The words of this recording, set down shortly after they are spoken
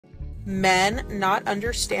men not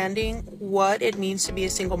understanding what it means to be a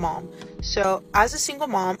single mom. So as a single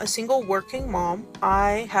mom, a single working mom,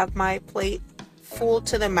 I have my plate full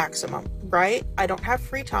to the maximum, right? I don't have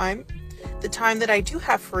free time. The time that I do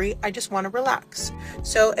have free, I just want to relax.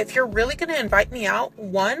 So if you're really going to invite me out,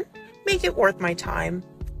 one, make it worth my time.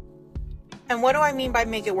 And what do I mean by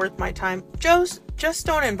make it worth my time? Just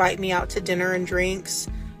don't invite me out to dinner and drinks.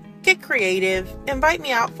 Get creative. Invite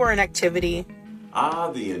me out for an activity.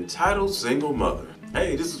 The entitled single mother.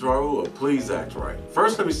 Hey, this is Raulh of Please Act Right.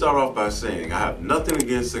 First, let me start off by saying I have nothing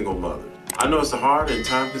against single mothers. I know it's a hard and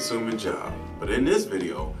time-consuming job, but in this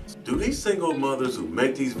video, do these single mothers who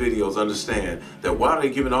make these videos understand that while they're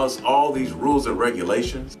giving us all these rules and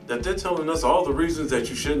regulations, that they're telling us all the reasons that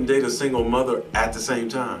you shouldn't date a single mother at the same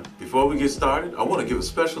time? Before we get started, I want to give a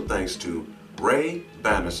special thanks to Ray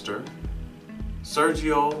Bannister,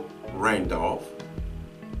 Sergio Randolph,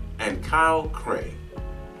 and Kyle Cray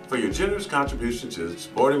for your generous contribution to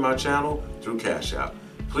supporting my channel through Cash App.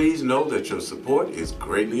 Please know that your support is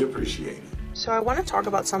greatly appreciated. So I want to talk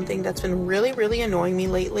about something that's been really annoying me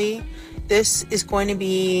lately. This is going to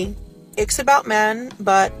be It's About Men,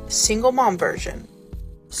 but single mom version.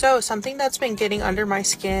 So something that's been getting under my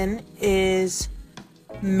skin is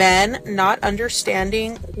men not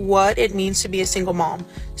understanding what it means to be a single mom.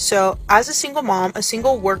 So as a single mom, a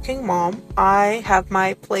single working mom, I have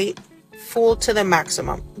my plate full to the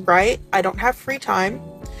maximum, right? I don't have free time.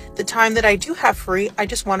 The time that I do have free, I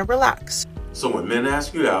just want to relax. So when men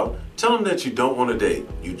ask you out, tell them that you don't want to date.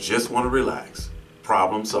 You just want to relax.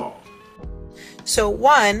 Problem solved. So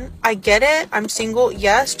one, I get it. I'm single.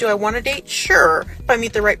 Yes. Do I want to date? Sure. If I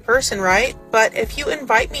meet the right person, right? But if you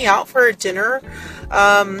invite me out for a dinner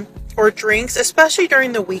or drinks, especially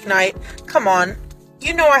during the weeknight, come on.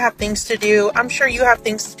 You know I have things to do. I'm sure you have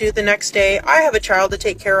things to do the next day. I have a child to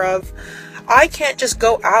take care of. I can't just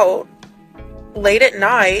go out late at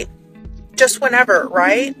night just whenever,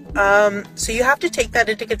 right? So you have to take that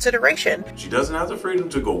into consideration. She doesn't have the freedom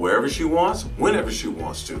to go wherever she wants, whenever she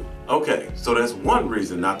wants to. Okay, so that's one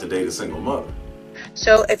reason not to date a single mother.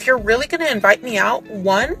 So if you're really going to invite me out,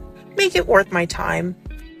 one, make it worth my time.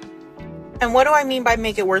 And what do I mean by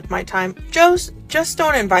make it worth my time? Just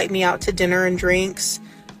don't invite me out to dinner and drinks.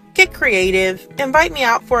 Get creative. Invite me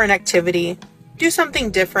out for an activity. Do something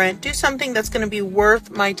different. Do something that's going to be worth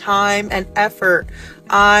my time and effort.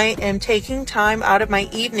 I am taking time out of my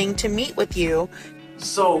evening to meet with you.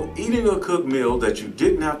 So eating a cooked meal that you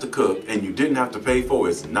didn't have to cook and you didn't have to pay for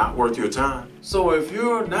is not worth your time? So if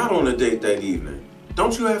you're not on a date that evening,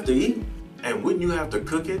 don't you have to eat? And wouldn't you have to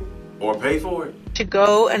cook it or pay for it? To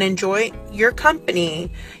go and enjoy your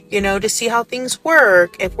company, to see how things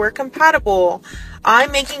work, if we're compatible.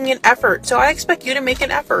 I'm making an effort, so I expect you to make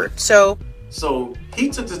an effort. So he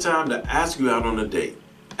took the time to ask you out on a date.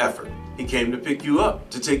 Effort. He came to pick you up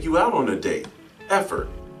to take you out on a date. Effort.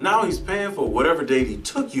 Now he's paying for whatever date he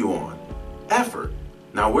took you on. Effort.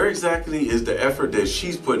 Now where exactly is the effort that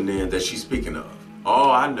she's putting in that she's speaking of?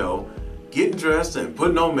 Oh, I know. Getting dressed and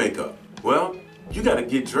putting on makeup. Well, you got to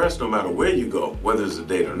get dressed no matter where you go, whether it's a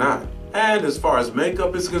date or not. And as far as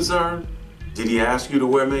makeup is concerned, did he ask you to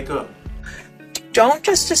wear makeup? Don't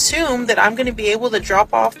just assume that I'm going to be able to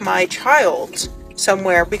drop off my child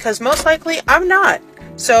somewhere, because most likely I'm not.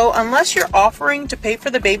 So unless you're offering to pay for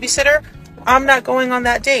the babysitter, I'm not going on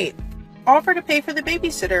that date. Offer to pay for the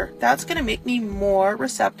babysitter. That's going to make me more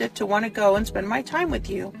receptive to want to go and spend my time with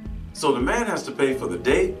you. So the man has to pay for the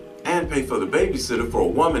date and pay for the babysitter for a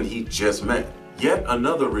woman he just met. Yet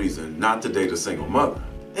another reason not to date a single mother.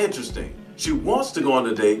 Interesting. She wants to go on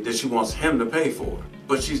a date that she wants him to pay for,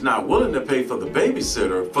 but she's not willing to pay for the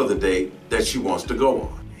babysitter for the date that she wants to go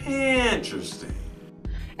on. Interesting.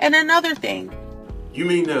 And another thing. You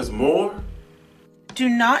mean there's more? Do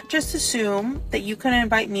not just assume that you can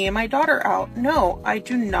invite me and my daughter out. No, I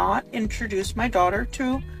do not introduce my daughter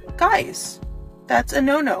to guys. That's a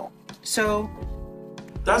no-no. So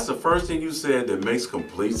that's the first thing you said that makes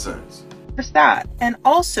complete sense. There's that. And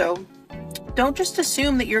also, don't just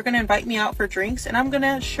assume that you're going to invite me out for drinks and I'm going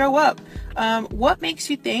to show up. What makes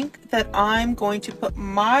you think that I'm going to put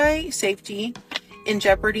my safety in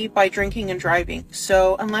jeopardy by drinking and driving?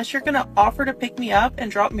 So unless you're going to offer to pick me up and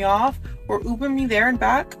drop me off or Uber me there and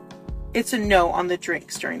back, it's a no on the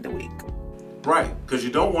drinks during the week. Right, because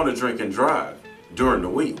you don't want to drink and drive during the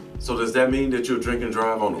week. So does that mean that you'll drink and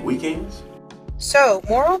drive on the weekends? So,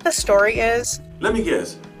 moral of the story is, let me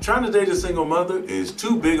guess, trying to date a single mother is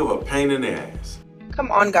too big of a pain in the ass.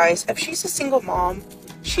 Come on guys, if she's a single mom,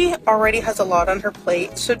 she already has a lot on her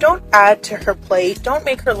plate, so don't add to her plate. Don't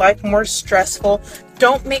make her life more stressful.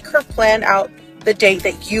 Don't make her plan out the date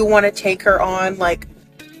that you want to take her on. Like,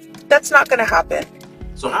 That's not gonna happen.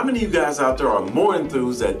 So how many of you guys out there are more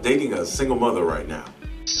enthused at dating a single mother right now?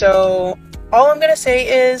 So all I'm gonna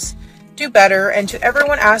say is do better. And to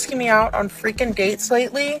everyone asking me out on freaking dates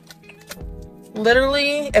lately,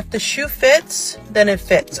 literally, if the shoe fits, then it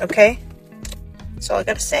fits, okay? That's all I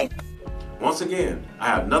gotta say. Once again, I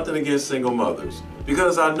have nothing against single mothers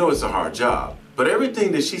because I know it's a hard job. But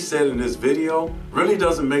everything that she said in this video really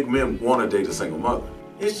doesn't make men want to date a single mother.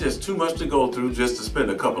 It's just too much to go through just to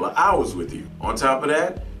spend a couple of hours with you. On top of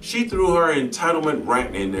that, she threw her entitlement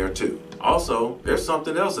rant in there too. Also, there's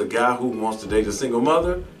something else a guy who wants to date a single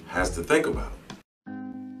mother has to think about.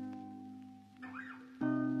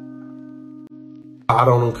 I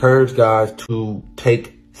don't encourage guys to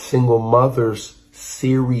take single mothers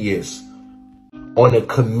serious on a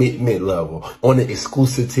commitment level, on an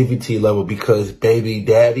exclusivity level, because baby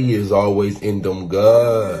daddy is always in them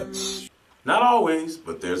guts. Not always,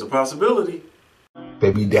 but there's a possibility.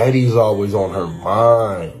 Baby daddy is always on her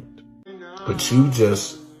mind. But you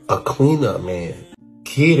just a cleanup man.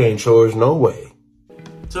 Kid ain't yours no way.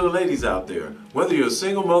 To the ladies out there, whether you're a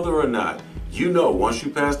single mother or not, you know once you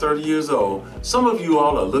pass 30 years old, some of you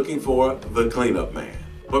all are looking for the cleanup man.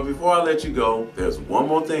 But before I let you go, there's one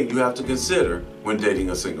more thing you have to consider when dating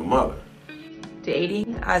a single mother.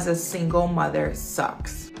 Dating as a single mother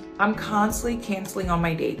sucks. I'm constantly canceling on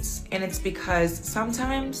my dates, and it's because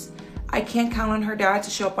sometimes I can't count on her dad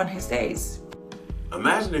to show up on his days.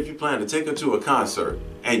 Imagine if you plan to take her to a concert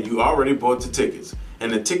and you already bought the tickets,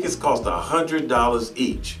 and the tickets cost $100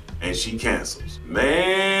 each, and she cancels.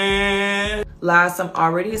 Man! Last, I'm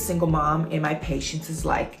already a single mom, and my patience is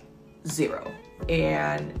like 0.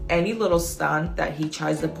 And any little stunt that he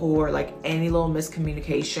tries to pull, or like any little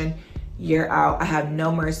miscommunication, you're out. I have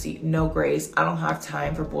no mercy, no grace. I don't have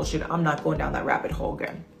time for bullshit. I'm not going down that rabbit hole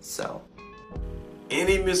again. So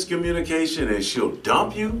any miscommunication and she'll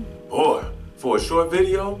dump you? Boy, for a short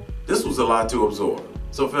video, this was a lot to absorb.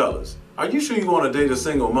 So fellas, are you sure you want to date a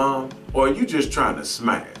single mom, or are you just trying to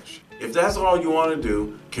smash? If that's all you want to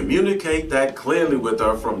do, communicate that clearly with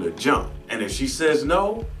her from the jump. And if she says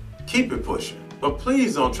no, keep it pushing. But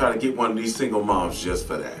please don't try to get one of these single moms just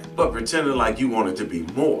for that, but pretending like you want it to be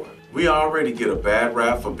more. We already get a bad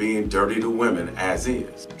rap for being dirty to women as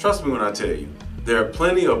is. Trust me when I tell you, there are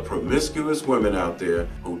plenty of promiscuous women out there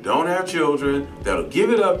who don't have children that'll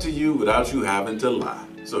give it up to you without you having to lie.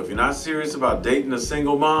 So if you're not serious about dating a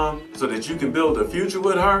single mom so that you can build a future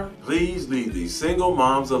with her, please leave these single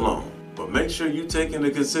moms alone. But make sure you take into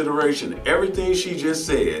consideration everything she just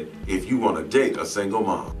said if you want to date a single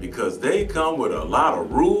mom, because they come with a lot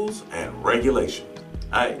of rules and regulations.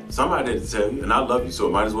 Hey, somebody had to tell you, and I love you, so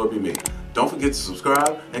it might as well be me. Don't forget to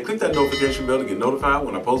subscribe and click that notification bell to get notified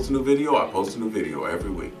when I post a new video. I post a new video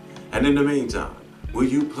every week. And in the meantime, will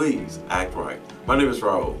you please act right? My name is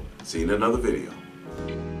Raulh. See you in another video.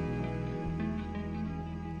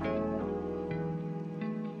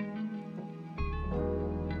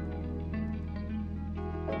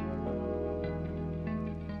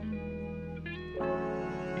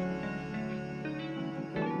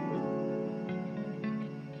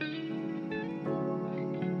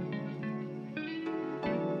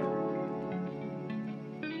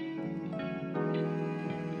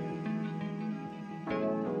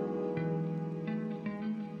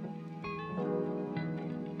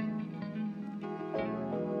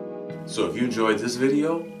 So if you enjoyed this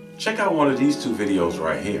video, check out one of these 2 videos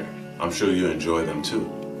right here. I'm sure you'll enjoy them too.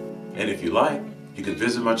 And if you like, you can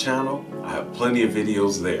visit my channel. I have plenty of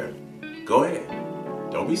videos there. Go ahead.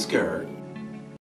 Don't be scared.